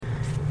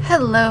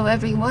Hello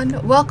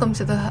everyone, welcome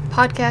to the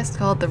podcast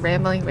called The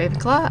Rambling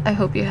Ravenclaw. I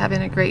hope you're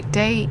having a great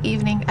day,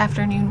 evening,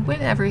 afternoon,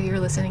 whenever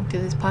you're listening to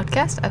this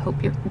podcast. I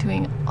hope you're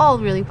doing all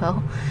really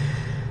well.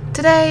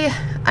 Today,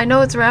 I know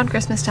it's around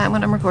Christmas time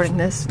when I'm recording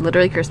this,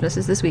 literally Christmas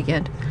is this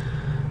weekend,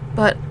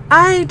 but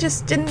I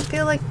just didn't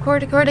feel like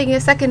recording a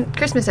second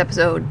Christmas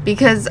episode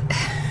because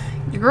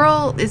your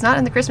girl is not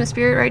in the Christmas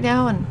spirit right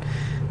now, and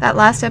that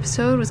last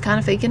episode was kind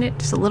of faking it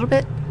just a little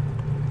bit,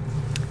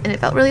 and it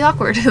felt really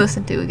awkward to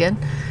listen to again.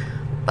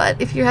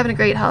 But if you're having a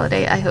great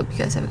holiday, I hope you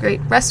guys have a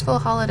great restful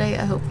holiday.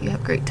 I hope you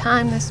have a great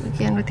time this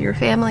weekend with your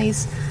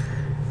families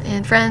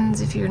and friends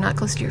if you're not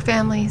close to your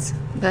families.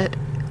 But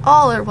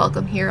all are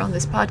welcome here on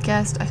this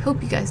podcast. I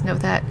hope you guys know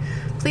that.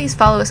 Please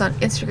follow us on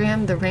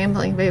Instagram, The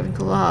Rambling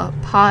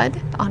Ravenclaw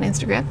Pod on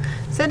Instagram.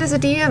 Send us a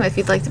DM if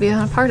you'd like to be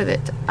on a part of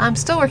it. I'm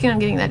still working on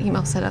getting that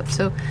email set up,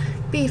 so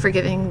be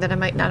forgiving that I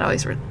might not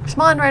always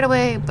respond right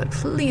away, but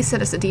please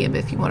send us a DM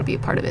if you want to be a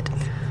part of it.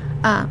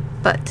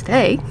 But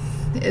today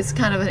is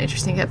kind of an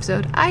interesting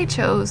episode. I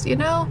chose,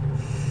 I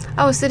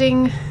was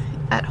sitting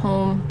at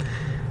home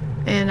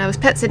and I was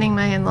pet sitting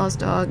my in-laws'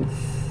 dog,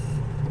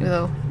 even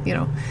though,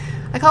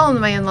 I call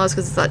them my in-laws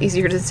because it's a lot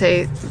easier to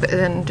say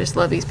than just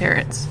Lovey's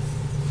parents.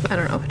 I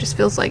don't know, it just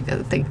feels like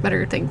a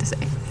better thing to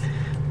say.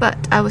 But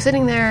I was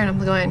sitting there and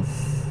I'm going,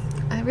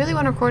 I really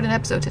want to record an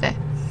episode today.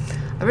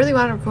 I really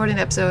want to record an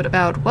episode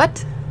about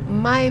what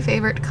my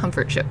favorite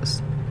comfort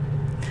shows.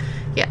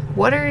 Yeah,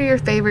 what are your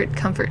favorite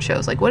comfort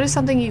shows? Like, what is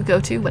something you go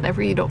to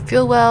whenever you don't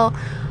feel well,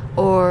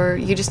 or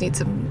you just need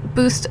some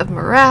boost of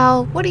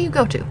morale? What do you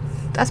go to?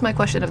 That's my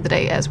question of the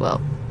day as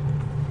well.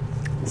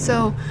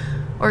 So,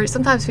 or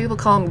sometimes people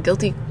call them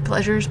guilty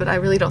pleasures, but I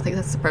really don't think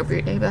that's the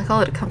appropriate name. I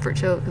call it a comfort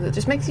show because it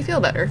just makes you feel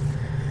better.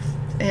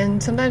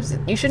 And sometimes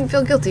you shouldn't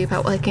feel guilty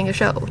about liking a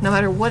show, no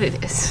matter what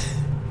it is.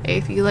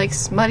 If you like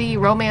smutty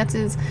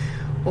romances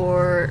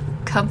or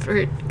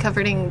comforting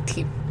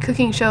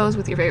cooking shows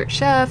with your favorite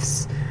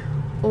chefs,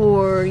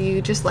 or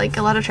you just like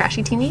a lot of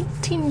trashy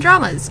teen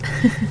dramas.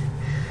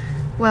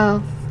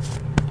 Well,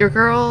 your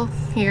girl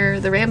here,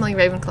 the Rambling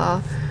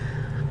Ravenclaw,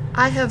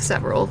 I have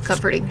several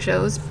comforting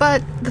shows,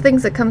 but the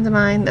things that come to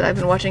mind that I've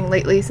been watching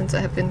lately, since I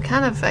have been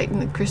kind of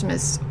fighting the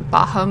Christmas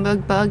bah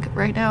humbug bug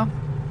right now,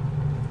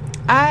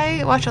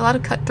 I watch a lot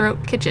of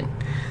Cutthroat Kitchen.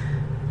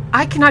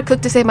 I cannot cook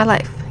to save my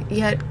life,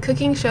 yet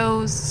cooking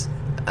shows,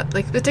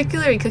 like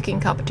particularly cooking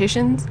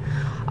competitions,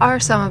 are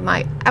some of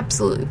my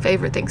absolute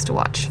favorite things to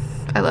watch.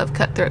 I love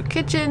Cutthroat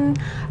Kitchen,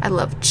 I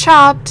love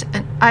Chopped,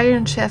 and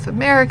Iron Chef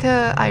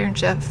America, Iron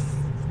Chef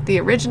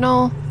the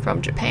original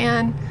from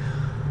Japan.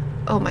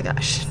 Oh my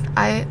gosh,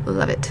 I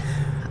love it.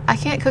 I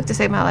can't cook to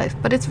save my life,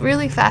 but it's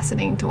really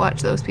fascinating to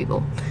watch those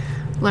people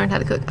learn how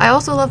to cook. I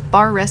also love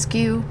Bar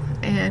Rescue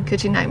and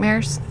Kitchen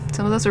Nightmares.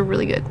 Some of those are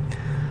really good.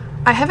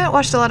 I haven't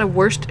watched a lot of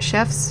Worst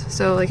Chefs,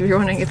 so like if you're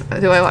wondering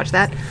do I watch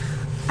that,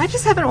 I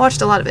just haven't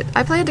watched a lot of it.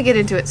 I plan to get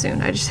into it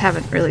soon. I just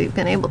haven't really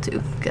been able to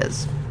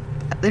because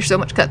there's so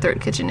much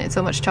Cutthroat Kitchen and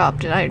so much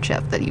Chopped and Iron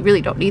Chef that you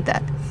really don't need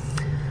that.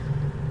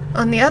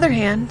 On the other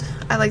hand,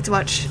 I like to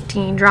watch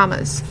teen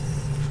dramas,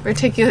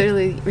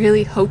 particularly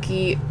really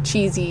hokey,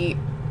 cheesy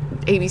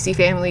ABC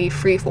Family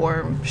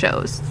freeform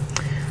shows.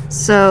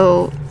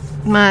 So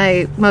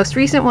my most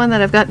recent one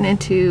that I've gotten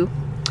into,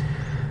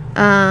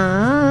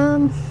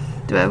 I've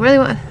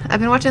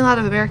been watching a lot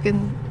of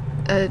American,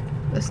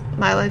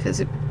 My Life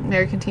as an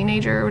American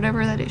Teenager or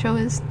whatever that show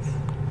is.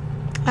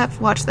 I've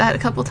watched that a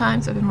couple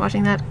times. I've been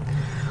watching that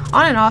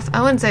on and off.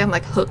 I wouldn't say I'm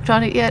like hooked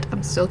on it yet.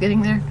 I'm still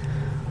getting there.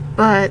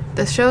 But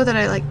the show that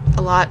I like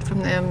a lot from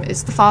them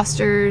is The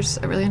Fosters.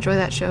 I really enjoy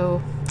that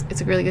show.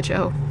 It's a really good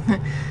show.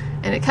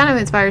 And it kind of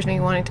inspires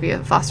me wanting to be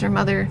a foster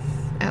mother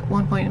at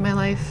one point in my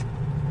life.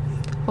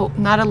 Oh,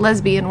 not a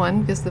lesbian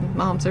one because the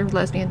moms are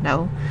lesbian.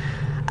 No.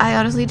 I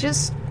honestly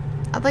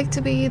I'd like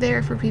to be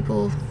there for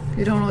people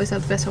who don't always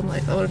have the best home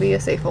life. I want to be a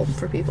safe home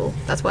for people.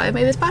 That's why I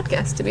made this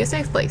podcast, to be a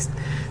safe place.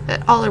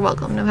 That all are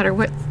welcome, no matter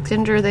what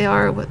gender they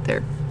are, what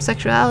their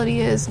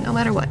sexuality is, no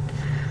matter what.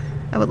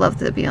 I would love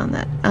to be on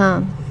that.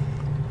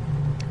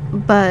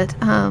 But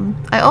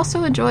I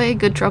also enjoy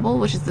Good Trouble,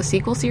 which is the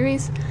sequel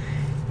series.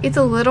 It's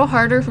a little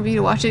harder for me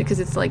to watch it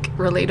because it's like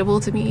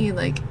relatable to me,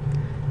 like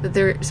that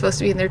they're supposed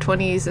to be in their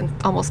 20s and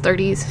almost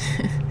 30s.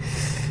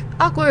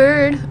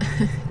 Awkward.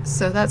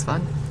 So that's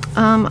fun.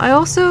 I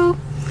also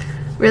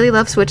really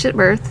love Switch at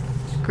Birth.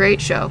 Great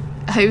show.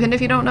 Even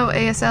if you don't know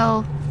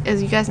ASL,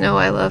 as you guys know,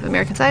 I love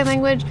American Sign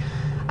Language.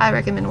 I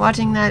recommend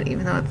watching that,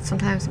 even though it's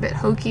sometimes a bit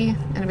hokey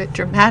and a bit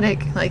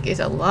dramatic. Like, it's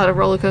a lot of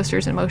roller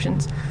coasters and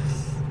emotions.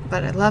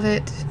 But I love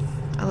it.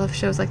 I love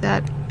shows like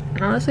that.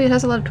 And honestly, it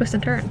has a lot of twists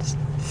and turns.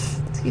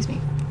 Excuse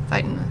me.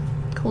 Fighting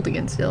a cold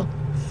again still.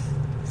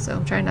 So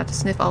I'm trying not to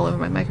sniff all over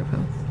my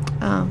microphone.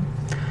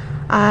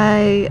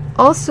 I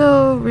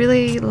also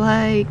really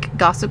like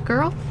Gossip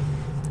Girl.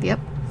 Yep.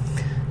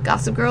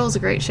 Gossip Girl is a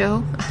great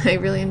show. I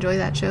really enjoy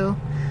that show.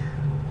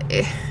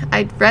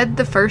 I read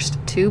the first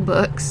 2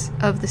 books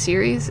of the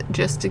series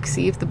just to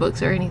see if the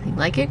books are anything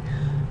like it.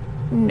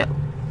 No.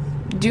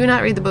 Do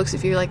not read the books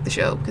if you like the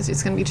show, because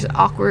it's going to be just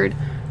awkward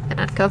and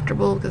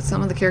uncomfortable because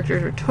some of the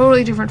characters are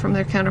totally different from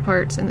their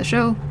counterparts in the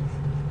show.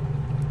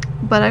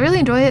 But I really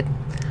enjoy it.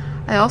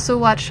 I also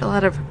watch a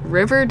lot of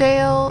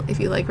Riverdale. If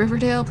you like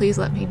Riverdale, please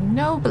let me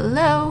know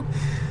below.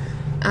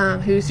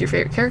 Who's your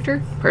favorite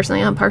character?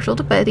 Personally, I'm partial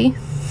to Betty.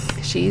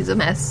 She's a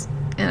mess,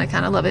 and I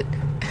kind of love it.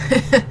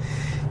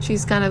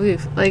 She's kind of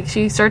oof. Like,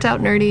 she starts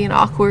out nerdy and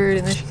awkward,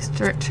 and then she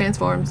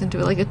transforms into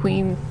like a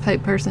queen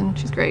type person.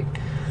 She's great.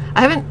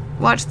 I haven't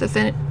watched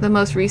the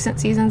most recent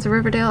seasons of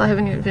Riverdale. I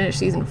haven't even finished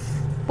season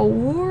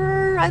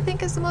 4, I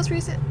think is the most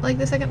recent, like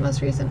the second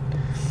most recent.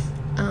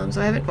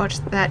 So I haven't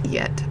watched that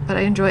yet, but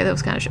I enjoy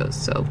those kind of shows.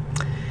 So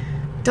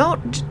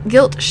don't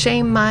guilt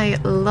shame my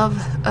love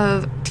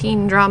of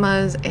teen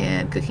dramas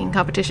and cooking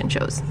competition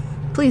shows.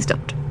 Please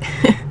don't.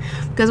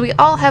 Because we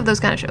all have those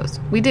kind of shows.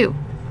 We do.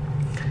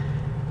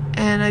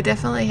 And I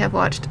definitely have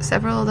watched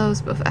several of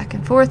those back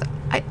and forth.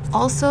 I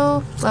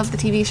also love the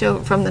TV show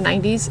from the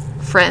 90s,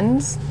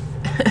 Friends.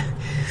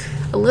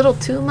 A little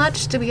too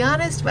much, to be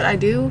honest, but I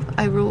do.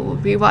 I will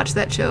rewatch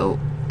that show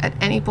at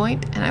any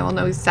point, and I will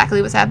know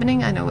exactly what's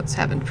happening. I know what's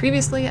happened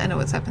previously. I know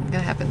what's going to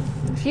happen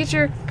in the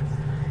future,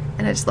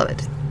 and I just love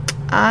it.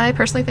 I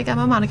personally think I'm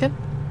a Monica.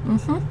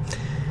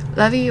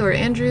 Levy or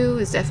Andrew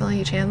is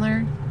definitely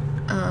Chandler,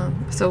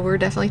 so we're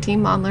definitely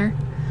Team Mondler.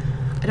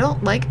 I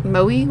don't like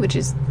Moe, which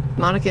is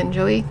Monica and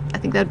Joey. I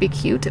think that'd be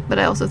cute, but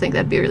I also think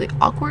that'd be really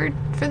awkward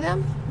for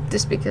them,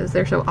 just because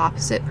they're so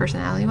opposite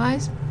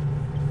personality-wise.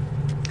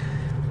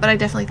 But I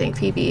definitely think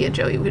Phoebe and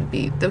Joey would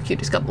be the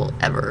cutest couple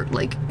ever.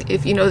 Like,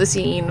 if you know the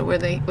scene where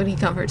when he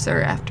comforts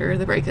her after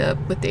the breakup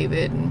with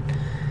David, and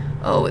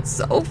oh, it's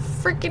so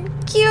freaking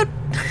cute.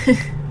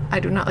 I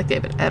do not like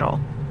David at all.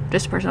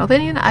 Just a personal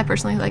opinion. I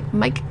personally like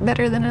Mike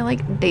better than I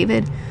like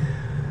David.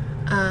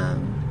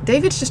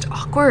 David's just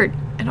awkward.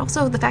 And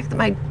also the fact that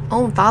my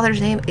own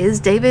father's name is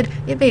David,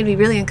 it made me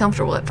really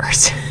uncomfortable at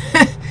first.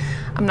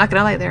 I'm not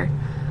gonna lie there.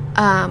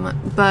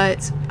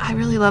 But I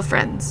really love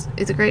Friends.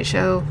 It's a great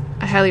show.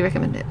 I highly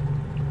recommend it.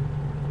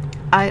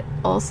 I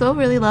also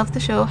really love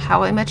the show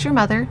How I Met Your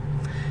Mother.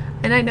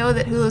 And I know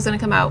that Hulu's going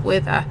to come out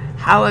with a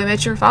How I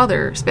Met Your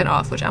Father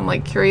spinoff, which I'm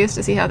like curious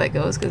to see how that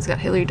goes because it's got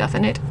Hilary Duff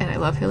in it, and I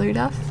love Hilary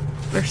Duff,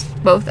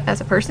 both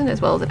as a person as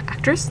well as an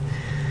actress.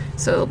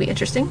 So it'll be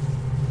interesting.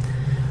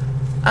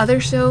 Other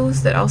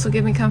shows that also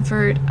give me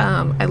comfort,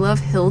 I love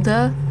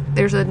Hilda.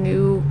 There's a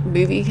new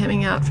movie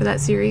coming out for that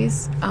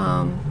series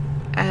on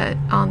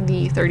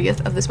the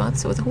 30th of this month,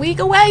 so it's a week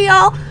away,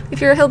 y'all.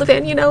 If you're a Hilda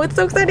fan, you know it's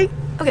so exciting.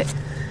 Okay.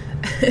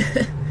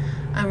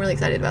 I'm really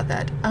excited about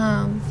that.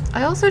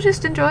 I also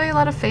just enjoy a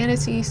lot of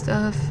fantasy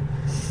stuff.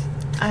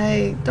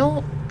 I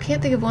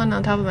can't think of one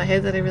on top of my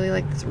head that I really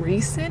like that's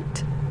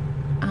recent.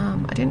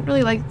 I didn't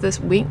really like this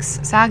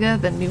Winx saga,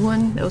 the new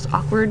one. It was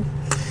awkward.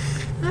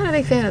 Not a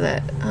big fan of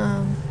that.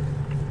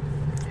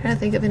 Trying to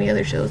think of any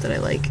other shows that I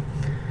like.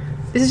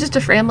 This is just a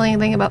rambling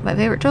thing about my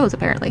favorite shows,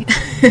 apparently.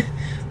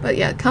 But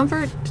yeah,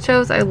 comfort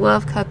shows. I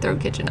love Cutthroat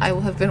Kitchen. I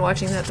will have been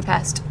watching that the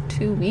past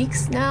 2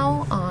 weeks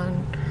now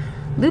on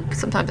loop.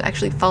 Sometimes I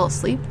actually fall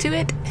asleep to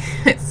it.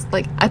 It's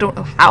like, I don't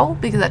know how,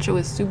 because that show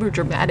is super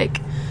dramatic.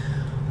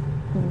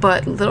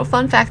 But little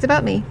fun fact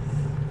about me.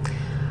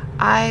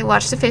 I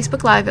watched a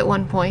Facebook Live at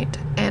one point,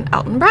 and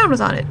Alton Brown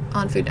was on it,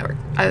 on Food Network.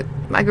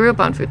 I grew up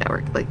on Food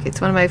Network. Like, it's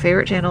one of my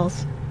favorite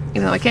channels,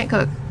 even though I can't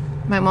cook.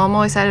 My mom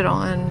always had it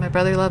on. My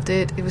brother loved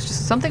it. It was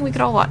just something we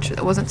could all watch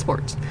that wasn't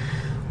sports.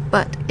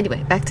 But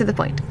anyway, back to the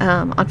point.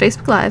 On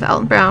Facebook Live,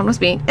 Alton Brown was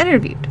being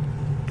interviewed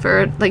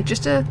for like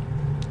just a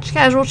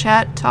casual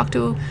chat, talk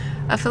to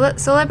a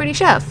celebrity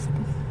chef.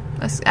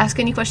 Ask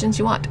any questions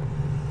you want.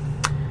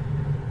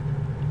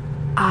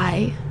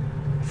 I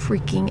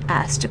freaking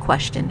asked a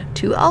question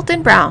to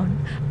Alton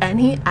Brown, and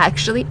he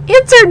actually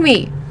answered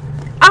me.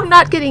 I'm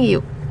not kidding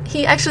you.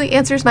 He actually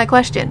answers my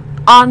question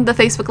on the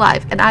Facebook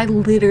Live, and I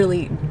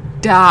literally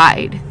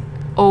died.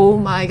 Oh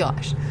my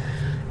gosh.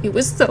 It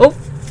was so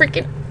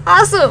freaking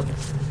awesome.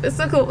 It's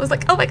so cool. It was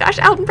like, oh my gosh,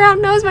 Alton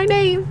Brown knows my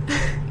name.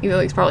 Even though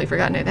he's probably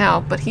forgotten it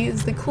now, but he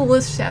is the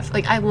coolest chef.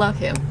 Like, I love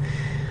him.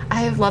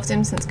 I have loved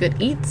him since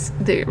Good Eats,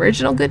 the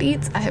original Good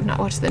Eats. I have not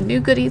watched the new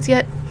Good Eats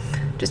yet,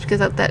 just because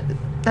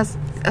that's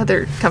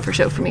other comfort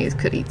show for me is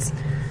Good Eats,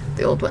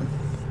 the old one.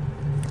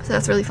 So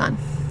that's really fun.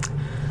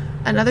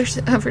 Another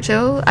comfort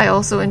show, I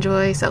also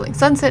enjoy Selling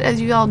Sunset,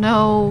 as you all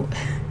know.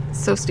 It's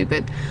so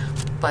stupid.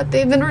 But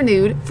they've been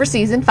renewed for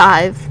season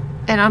 5,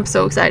 and I'm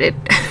so excited.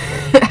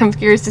 I'm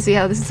curious to see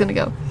how this is going to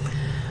go.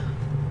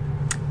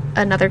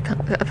 Another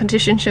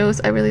competition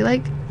shows I really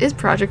like is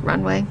Project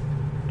Runway.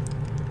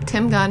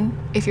 Tim Gunn,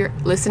 if you're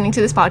listening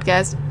to this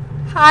podcast,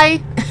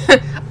 hi,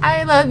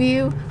 I love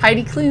you.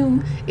 Heidi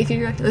Klum, if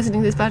you're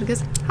listening to this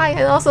podcast, hi,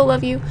 I also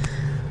love you.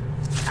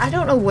 I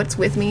don't know what's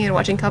with me in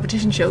watching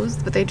competition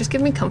shows, but they just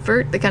give me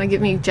comfort. They kind of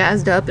get me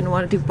jazzed up and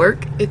want to do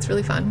work. It's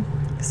really fun.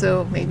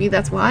 So maybe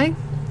that's why.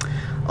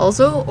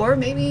 Also, or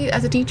maybe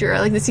as a teacher, I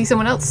like to see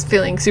someone else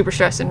feeling super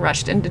stressed and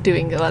rushed into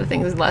doing a lot of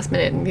things at the last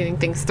minute and getting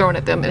things thrown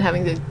at them and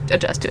having to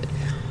adjust to it.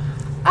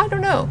 I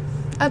don't know.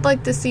 I'd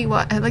like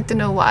to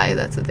know why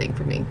that's a thing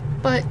for me.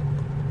 But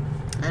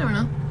I don't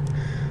know.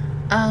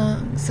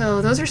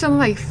 So those are some of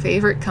my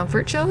favorite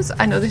comfort shows.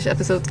 I know this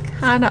episode's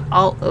kind of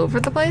all over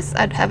the place.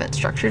 I haven't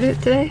structured it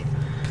today,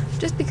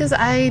 just because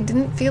I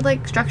didn't feel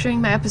like structuring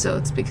my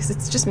episodes, because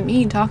it's just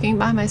me talking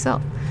by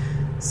myself.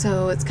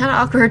 So it's kind of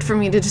awkward for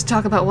me to just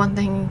talk about one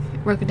thing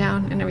broken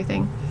down and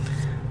everything.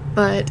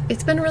 But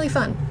it's been really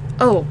fun.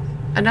 Oh,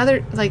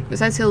 another, like,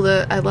 besides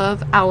Hilda, I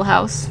love Owl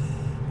House.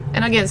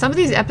 And again, some of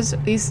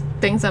these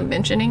things I'm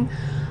mentioning,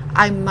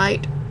 I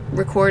might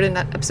record an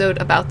episode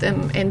about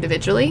them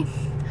individually,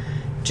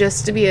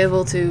 just to be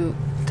able to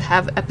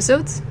have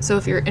episodes. So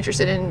if you're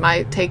interested in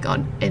my take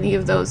on any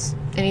of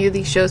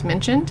these shows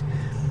mentioned,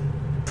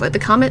 put the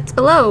comments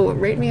below,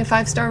 rate me a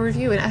 5-star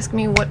review, and ask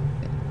me what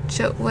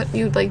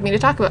you'd like me to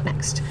talk about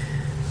next,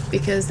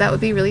 because that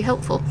would be really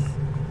helpful.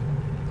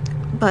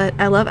 But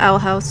I love Owl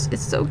House.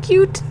 It's so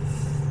cute.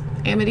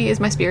 Amity is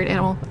my spirit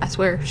animal. I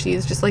swear, she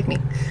is just like me.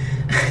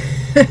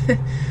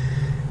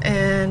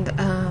 And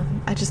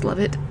I just love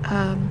it.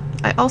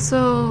 I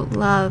also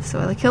love,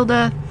 I like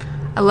Hilda.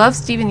 I love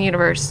Steven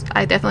Universe.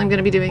 I definitely am going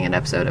to be doing an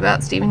episode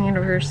about Steven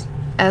Universe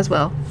as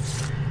well.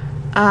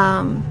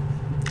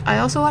 I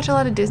also watch a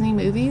lot of Disney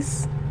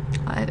movies.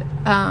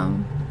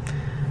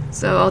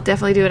 So I'll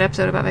definitely do an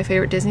episode about my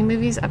favorite Disney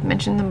movies. I've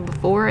mentioned them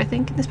before, I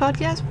think, in this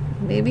podcast.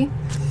 Maybe.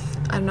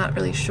 I'm not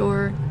really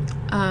sure.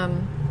 But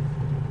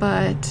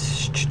I'm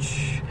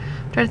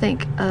trying to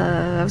think.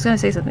 I was going to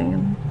say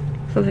something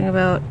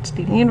about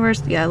Steven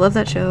Universe. Yeah, I love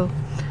that show.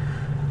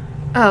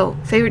 Oh,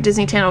 favorite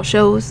Disney Channel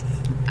shows.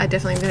 I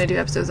definitely am going to do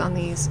episodes on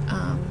these.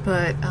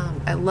 But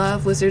I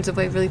love Wizards of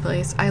Waverly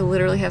Place. I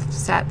literally have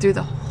sat through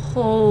the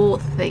whole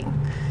thing.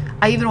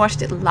 I even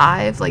watched it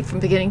live, like from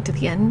beginning to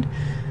the end.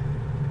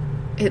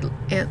 When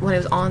it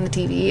was on the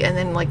TV, and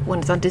then like when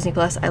it's on Disney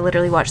Plus, I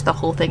literally watched the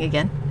whole thing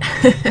again.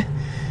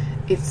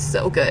 It's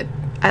so good.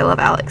 I love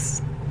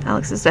Alex.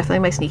 Alex is definitely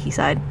my sneaky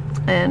side,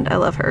 and I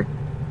love her.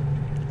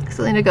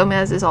 Selena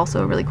Gomez is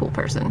also a really cool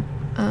person.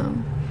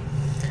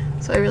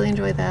 So I really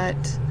enjoy that.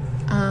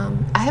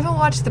 I haven't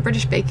watched the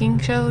British Baking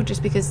Show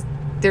just because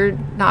they're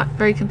not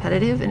very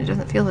competitive and it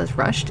doesn't feel as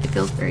rushed. It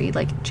feels very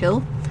like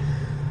chill.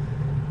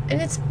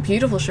 And it's a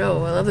beautiful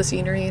show. I love the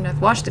scenery, and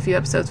I've watched a few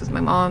episodes with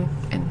my mom,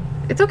 and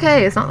it's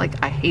okay. It's not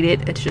like I hate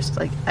it. It's just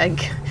like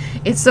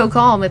it's so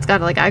calm. It's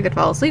got like I could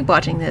fall asleep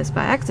watching this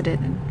by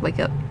accident and wake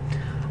up.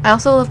 I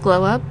also love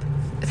Glow Up.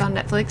 It's on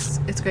Netflix.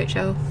 It's a great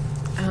show.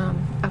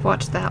 I've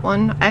watched that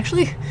one. I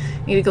actually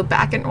need to go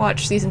back and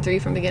watch season 3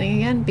 from beginning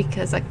again,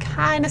 because I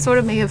kind of sort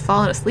of may have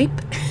fallen asleep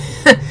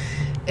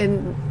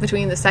in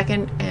between the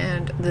second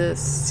and the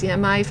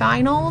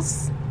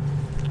semifinals.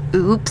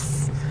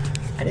 Oops.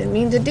 I didn't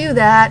mean to do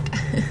that.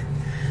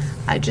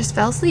 I just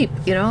fell asleep,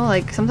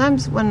 like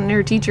sometimes when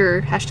you're a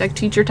teacher,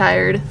 #teacher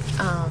tired,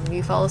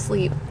 you fall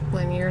asleep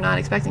when you're not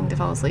expecting to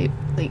fall asleep.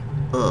 Like,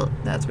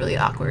 that's really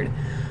awkward.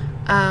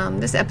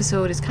 This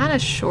episode is kind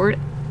of short.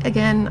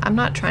 Again, I'm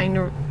not trying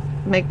to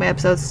make my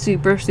episodes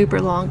super,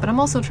 super long, but I'm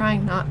also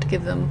trying not to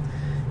give them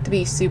to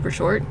be super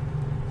short.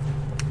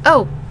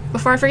 Oh,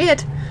 before I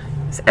forget,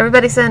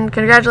 everybody send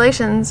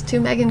congratulations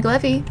to Megan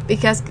Glevy,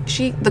 because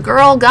the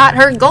girl got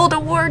her gold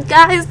award,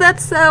 guys.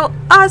 That's so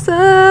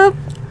awesome.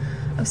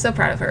 I'm so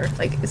proud of her.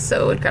 Like, it's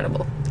so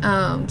incredible.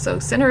 So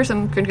send her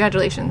some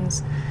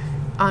congratulations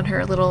on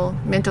her little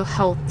mental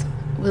health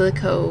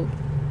Willico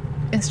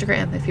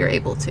Instagram if you're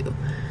able to.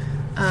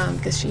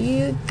 Because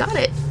she got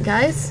it,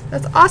 guys.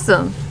 That's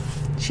awesome.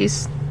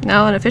 She's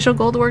now an official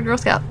Gold Award Girl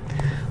Scout.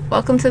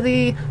 Welcome to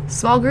the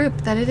small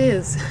group that it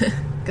is,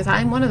 because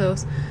I'm one of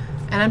those.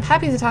 And I'm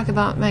happy to talk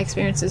about my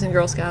experiences in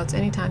Girl Scouts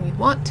anytime you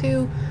want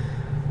to.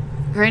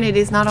 Granted,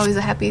 it's not always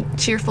a happy,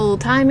 cheerful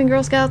time in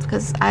Girl Scouts,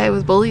 because I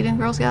was bullied in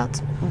Girl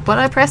Scouts. But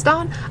I pressed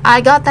on. I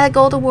got that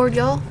gold award,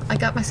 y'all. I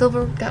got my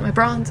silver, got my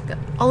bronze, got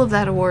all of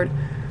that award.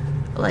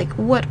 Like,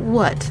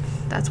 what?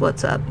 That's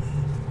what's up.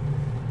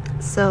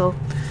 So,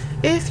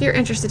 if you're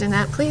interested in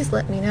that, please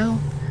let me know.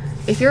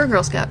 If you're a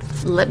Girl Scout,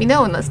 let me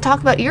know, and let's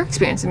talk about your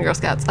experience in Girl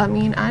Scouts. I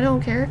mean, I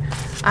don't care.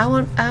 I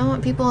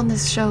want people on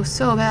this show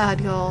so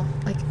bad, y'all.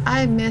 Like,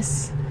 I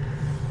miss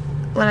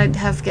when I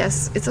have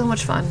guests. It's so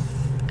much fun.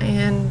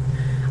 And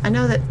I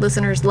know that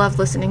listeners love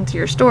listening to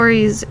your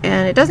stories,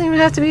 and it doesn't even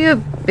have to be a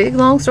big,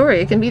 long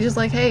story. It can be just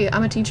like, hey,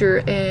 I'm a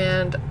teacher,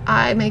 and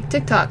I make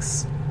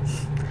TikToks.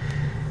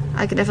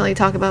 I can definitely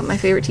talk about my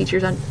favorite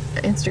teachers on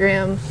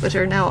Instagram, which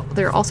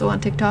they're also on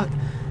TikTok.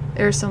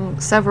 There's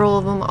several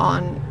of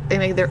them they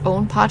make their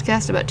own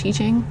podcast about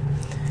teaching,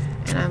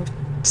 and I'm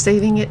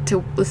saving it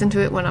to listen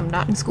to it when I'm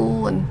not in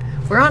school. And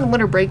we're on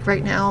winter break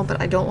right now,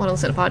 but I don't want to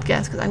listen to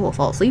podcasts because I will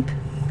fall asleep.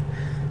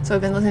 So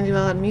I've been listening to a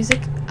lot of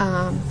music.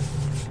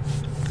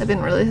 I've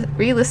been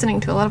re-listening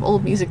to a lot of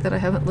old music that I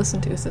haven't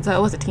listened to since I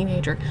was a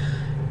teenager.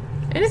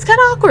 And it's kind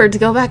of awkward to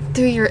go back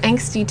to your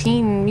angsty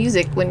teen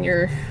music when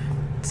you're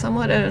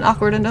somewhat an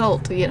awkward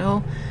adult,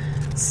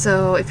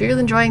 So if you're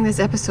enjoying this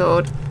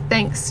episode,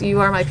 thanks. You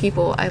are my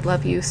people. I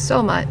love you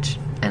so much.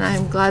 And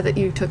I'm glad that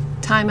you took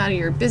time out of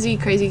your busy,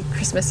 crazy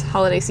Christmas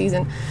holiday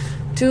season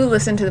to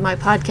listen to my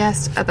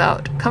podcast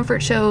about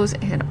comfort shows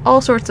and all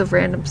sorts of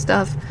random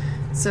stuff.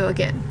 So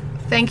again,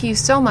 Thank you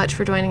so much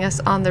for joining us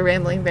on the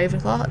Rambling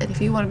Ravenclaw. And if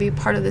you want to be a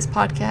part of this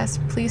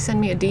podcast, please send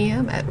me a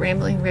DM at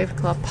Rambling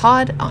Ravenclaw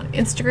Pod on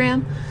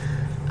Instagram.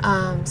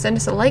 Send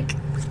us a like.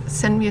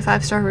 Send me a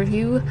 5-star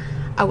review.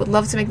 I would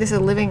love to make this a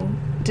living,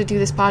 to do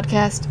this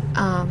podcast,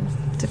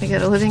 to make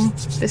it a living.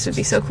 This would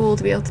be so cool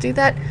to be able to do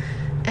that.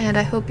 And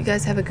I hope you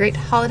guys have a great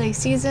holiday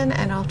season,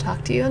 and I'll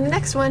talk to you in the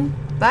next one.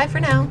 Bye for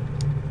now.